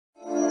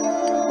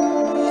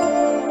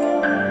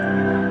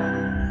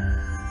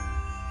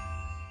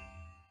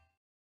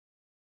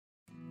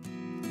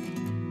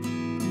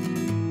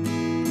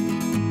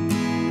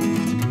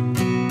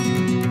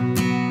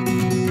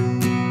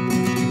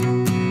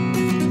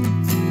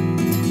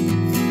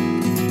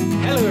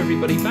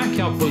everybody,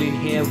 Backyard Bullion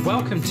here.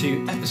 Welcome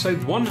to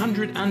episode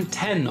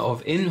 110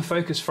 of In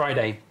Focus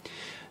Friday.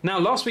 Now,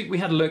 last week we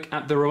had a look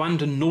at the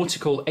Rwandan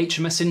nautical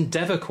HMS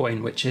Endeavour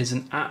coin, which is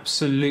an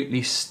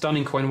absolutely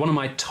stunning coin. One of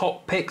my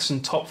top picks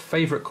and top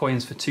favourite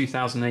coins for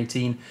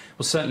 2018.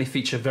 Will certainly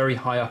feature very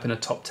high up in a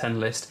top 10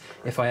 list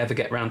if I ever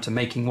get around to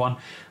making one.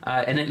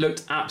 And it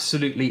looked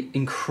absolutely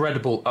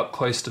incredible up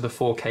close to the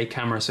 4K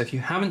camera. So if you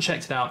haven't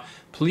checked it out,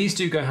 please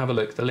do go have a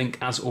look. The link,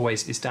 as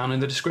always, is down in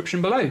the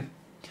description below.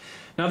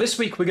 Now this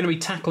week we're going to be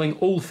tackling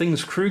all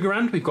things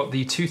Krugerrand. We've got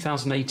the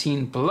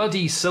 2018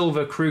 bloody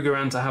silver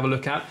Krugerrand to have a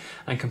look at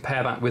and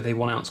compare that with a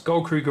 1 ounce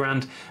gold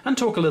Krugerrand and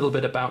talk a little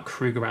bit about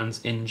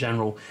Krugerrands in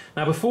general.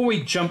 Now before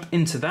we jump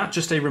into that,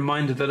 just a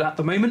reminder that at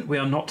the moment we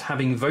are not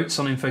having votes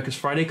on In Focus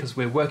Friday because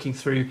we're working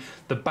through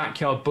the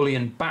Backyard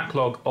Bullion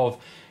backlog of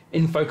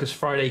In Focus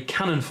Friday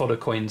cannon fodder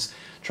coins.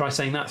 Try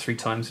saying that 3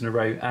 times in a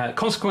row.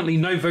 Consequently,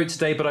 no vote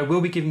today, but I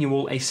will be giving you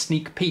all a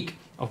sneak peek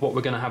of what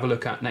we're going to have a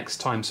look at next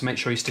time, so make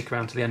sure you stick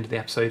around to the end of the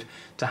episode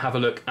to have a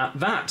look at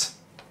that.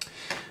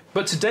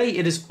 But today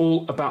it is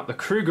all about the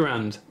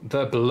Krugerrand,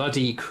 the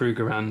bloody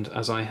Krugerrand,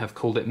 as I have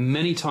called it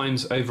many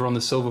times over on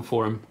the Silver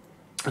Forum,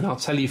 and I'll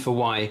tell you for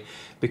why.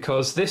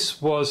 Because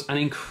this was an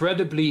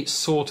incredibly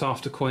sought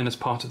after coin as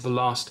part of the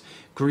last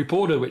group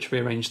order which we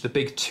arranged, the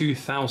big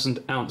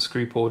 2,000 ounce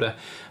group order,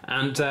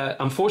 and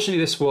unfortunately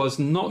this was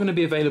not going to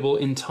be available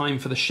in time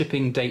for the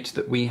shipping date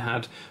that we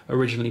had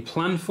originally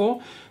planned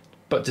for.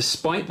 But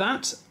despite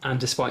that, and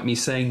despite me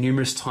saying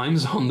numerous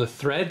times on the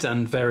thread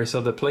and various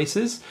other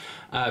places,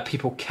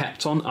 people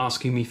kept on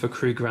asking me for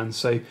Krugerrands.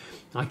 So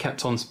I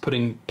kept on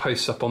putting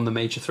posts up on the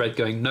major thread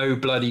going, no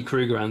bloody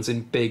Krugerrands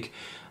in big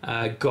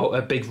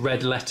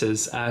red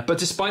letters. But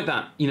despite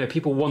that, you know,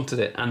 people wanted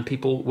it and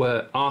people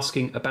were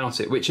asking about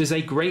it, which is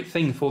a great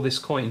thing for this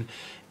coin.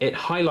 It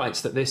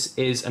highlights that this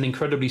is an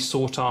incredibly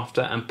sought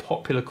after and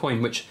popular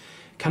coin, which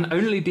can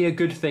only be a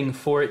good thing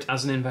for it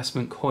as an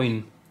investment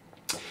coin.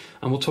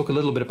 And we'll talk a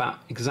little bit about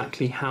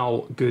exactly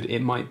how good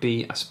it might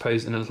be, I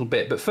suppose, in a little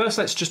bit. But first,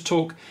 let's just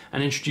talk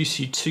and introduce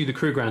you to the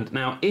Krugerrand.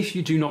 Now, if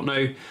you do not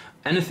know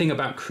anything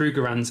about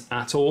Krugerrands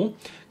at all,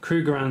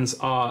 Krugerrands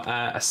are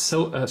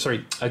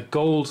a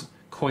gold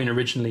coin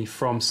originally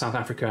from South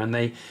Africa, and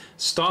they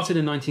started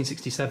in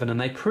 1967,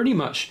 and they pretty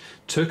much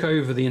took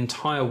over the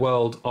entire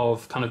world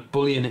of kind of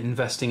bullion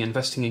investing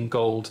in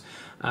gold.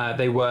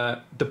 They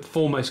were the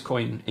foremost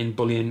coin in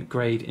bullion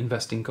grade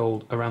investing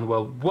gold around the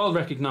world, well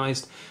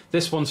recognized.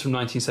 This one's from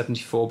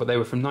 1974, but they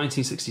were from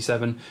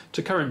 1967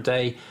 to current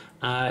day.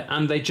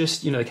 And they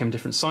just, you know, they came in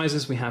different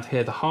sizes. We have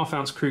here the ½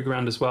 ounce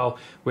Krugerrand as well,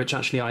 which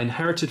actually I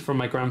inherited from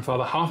my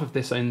grandfather. Half of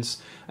this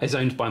is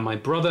owned by my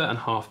brother and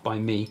half by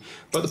me.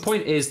 But the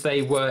point is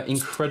they were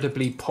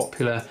incredibly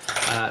popular,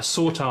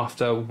 sought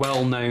after,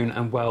 well-known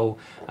and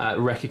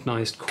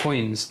well-recognized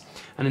coins.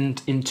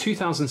 And in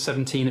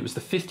 2017, it was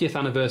the 50th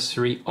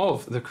anniversary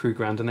of the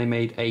Krugerrand, and they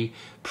made a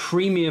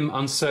premium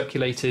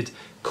uncirculated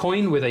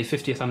coin with a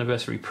 50th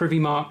anniversary privy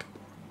mark.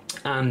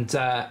 And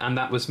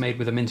that was made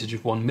with a mintage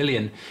of 1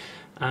 million.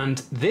 And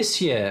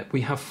this year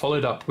we have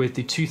followed up with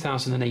the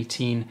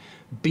 2018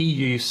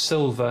 BU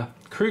Silver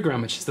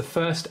Krugerrand, which is the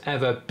first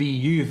ever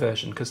BU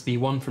version, because the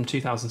one from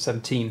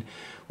 2017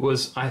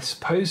 was, I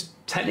suppose,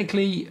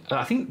 technically,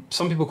 I think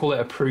some people call it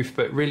a proof,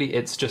 but really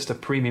it's just a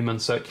premium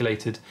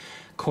uncirculated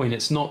coin.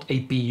 It's not a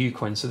BU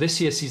coin. So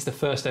this year sees the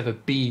first ever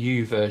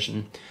BU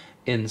version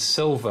in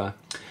silver.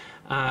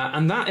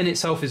 And that in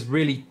itself is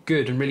really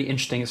good and really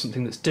interesting. It's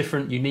something that's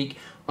different, unique.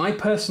 I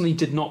personally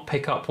did not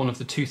pick up one of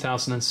the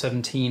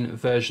 2017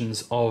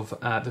 versions of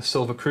the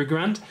Silver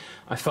Krugerrand.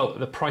 I felt that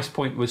the price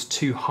point was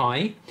too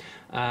high.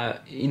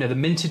 You know, the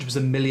mintage was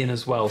 1 million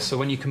as well. So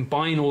when you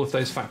combine all of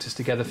those factors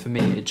together, for me,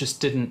 it just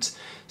didn't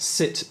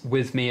sit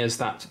with me as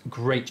that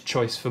great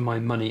choice for my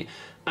money.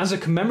 As a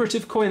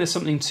commemorative coin, as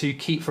something to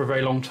keep for a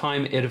very long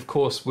time, it of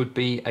course would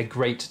be a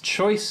great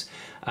choice.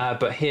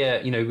 But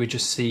here, you know, we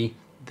just see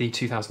the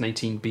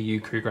 2018 BU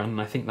Krugerrand,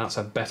 and I think that's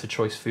a better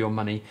choice for your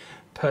money,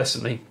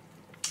 personally.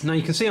 Now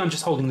you can see I'm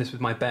just holding this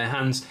with my bare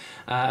hands,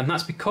 and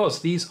that's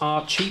because these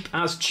are cheap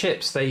as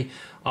chips. They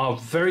are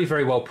very,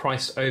 very well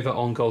priced over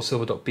on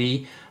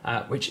goldsilver.be,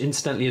 which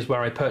incidentally is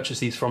where I purchased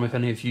these from, if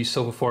any of you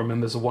Silver Forum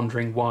members are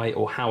wondering why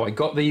or how I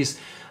got these.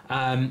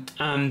 They're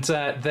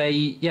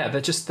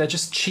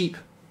just cheap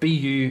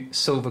BU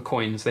silver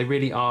coins. They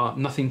really are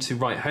nothing to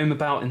write home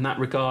about in that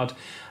regard.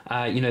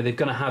 You know, they're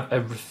going to have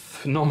a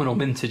phenomenal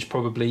mintage,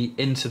 probably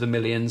into the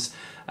millions.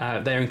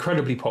 They're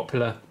incredibly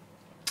popular.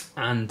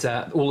 And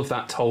all of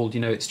that told,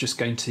 you know, it's just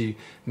going to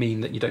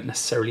mean that you don't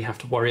necessarily have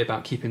to worry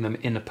about keeping them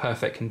in a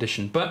perfect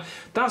condition. But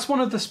that's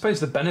one of the, I suppose,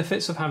 the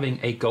benefits of having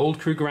a gold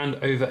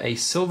Krugerrand over a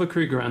silver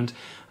Krugerrand.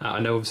 I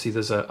know obviously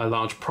there's a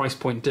large price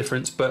point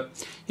difference, but,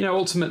 you know,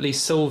 ultimately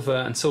silver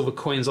and silver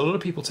coins, a lot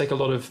of people take a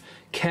lot of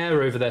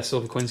care over their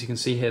silver coins. You can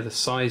see here the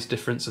size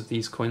difference of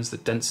these coins, the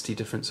density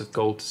difference of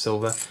gold to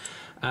silver.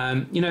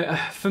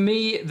 For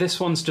me, this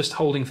one's just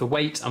holding for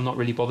weight. I'm not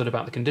really bothered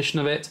about the condition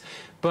of it,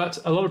 but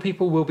a lot of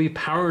people will be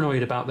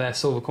paranoid about their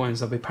silver coins.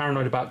 They'll be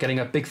paranoid about getting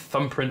a big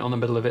thumbprint on the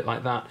middle of it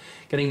like that,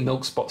 getting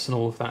milk spots and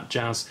all of that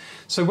jazz.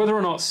 So whether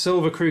or not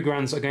silver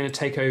Krugerrands are going to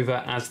take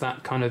over as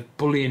that kind of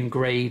bullion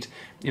grade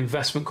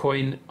investment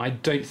coin, I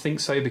don't think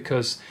so,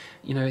 because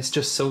it's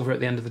just silver at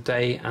the end of the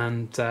day,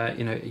 and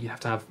you have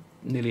to have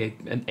nearly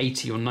an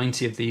 80 or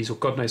 90 of these, or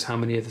God knows how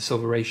many of the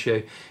silver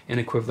ratio, in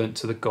equivalent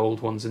to the gold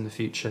ones in the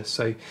future.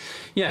 So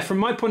yeah, from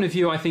my point of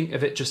view, I think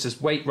of it just as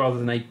weight rather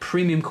than a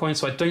premium coin.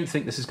 So I don't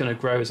think this is going to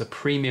grow as a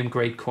premium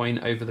grade coin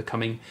over the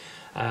coming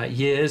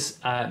years.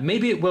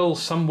 Maybe it will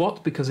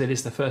somewhat, because it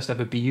is the first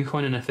ever BU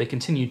coin, and if they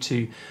continue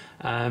to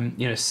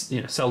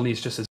sell these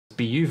just as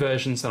BU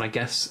versions, then I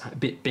guess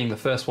being the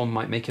first one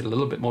might make it a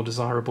little bit more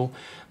desirable,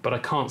 but I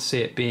can't see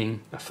it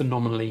being a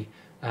phenomenally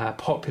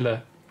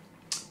popular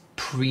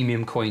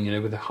premium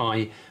coin, with a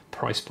high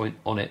price point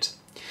on it.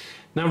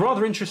 Now,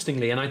 rather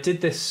interestingly, and I did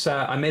this,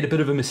 I made a bit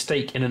of a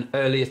mistake in an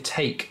earlier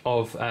take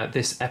of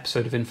this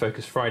episode of In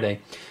Focus Friday,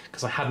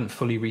 because I hadn't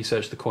fully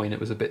researched the coin. It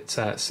was a bit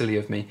silly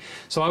of me.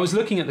 So I was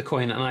looking at the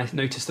coin and I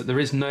noticed that there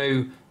is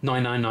no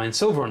 999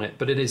 silver on it,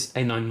 but it is a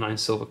 999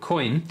 silver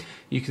coin.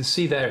 You can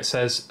see there it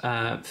says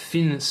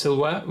Fin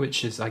Silver,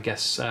 which is, I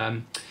guess,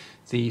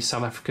 the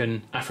South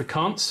African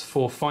Afrikaans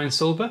for fine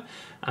silver.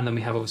 And then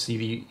we have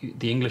obviously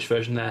the English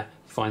version there,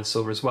 fine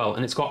silver as well,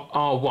 and it's got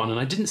R1, and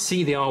I didn't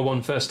see the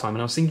R1 first time,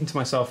 and I was thinking to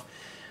myself,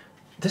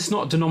 this is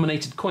not a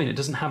denominated coin, it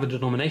doesn't have a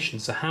denomination,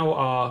 so how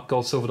are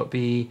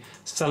goldsilver.be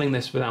selling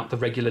this without the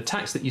regular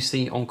tax that you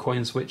see on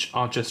coins which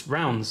are just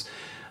rounds?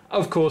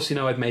 Of course,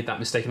 I'd made that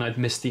mistake and I'd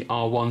missed the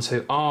R1,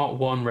 so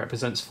R1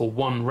 represents for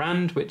 1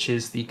 rand, which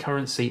is the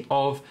currency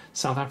of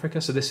South Africa,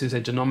 so this is a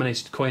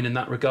denominated coin in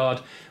that regard,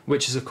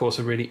 which is of course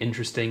a really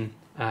interesting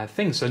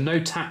thing. So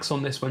no tax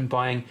on this when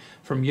buying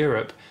from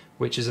Europe,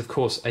 which is of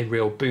course a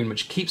real boon,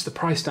 which keeps the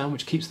price down,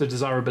 which keeps the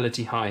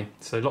desirability high.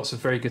 So lots of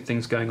very good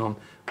things going on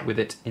with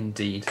it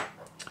indeed.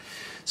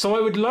 So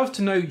I would love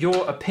to know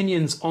your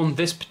opinions on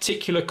this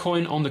particular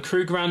coin, on the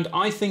Krugerrand.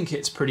 I think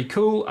it's pretty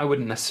cool. I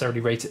wouldn't necessarily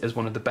rate it as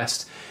one of the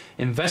best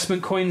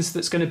investment coins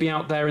that's going to be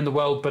out there in the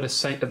world, but at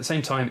the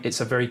same time,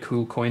 it's a very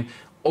cool coin,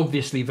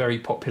 obviously very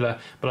popular,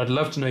 but I'd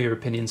love to know your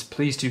opinions.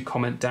 Please do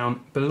comment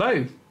down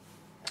below.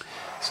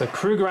 So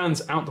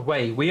Krugerrand's out the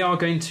way. We are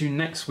going to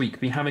next week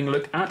be having a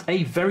look at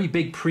a very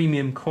big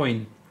premium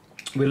coin.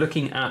 We're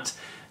looking at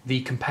the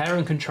compare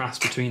and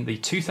contrast between the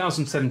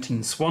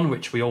 2017 Swan,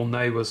 which we all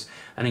know was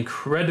an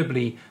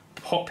incredibly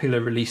popular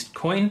released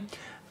coin,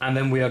 and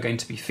then we are going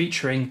to be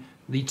featuring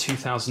the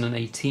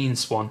 2018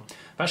 Swan.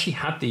 I've actually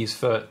had these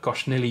for,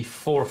 gosh, nearly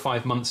 4 or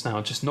 5 months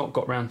now, just not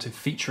got round to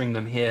featuring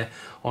them here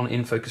on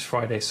In Focus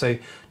Friday. So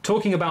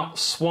talking about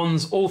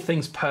swans, all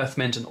things Perth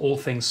Mint and all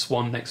things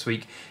Swan next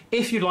week.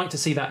 If you'd like to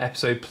see that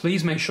episode,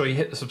 please make sure you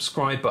hit the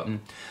subscribe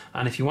button.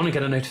 And if you want to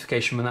get a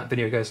notification when that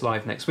video goes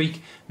live next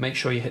week, make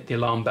sure you hit the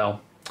alarm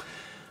bell.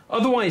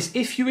 Otherwise,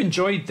 if you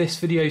enjoyed this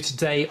video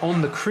today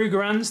on the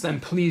Krugerrands, then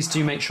please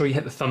do make sure you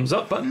hit the thumbs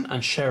up button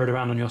and share it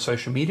around on your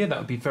social media. That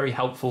would be very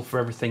helpful for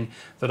everything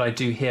that I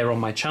do here on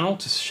my channel,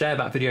 to share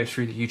that video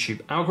through the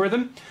YouTube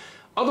algorithm.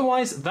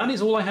 Otherwise, that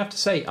is all I have to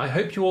say. I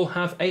hope you all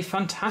have a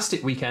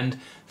fantastic weekend.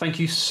 Thank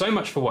you so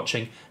much for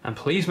watching, and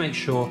please make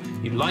sure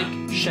you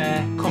like,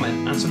 share,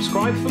 comment, and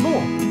subscribe for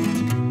more.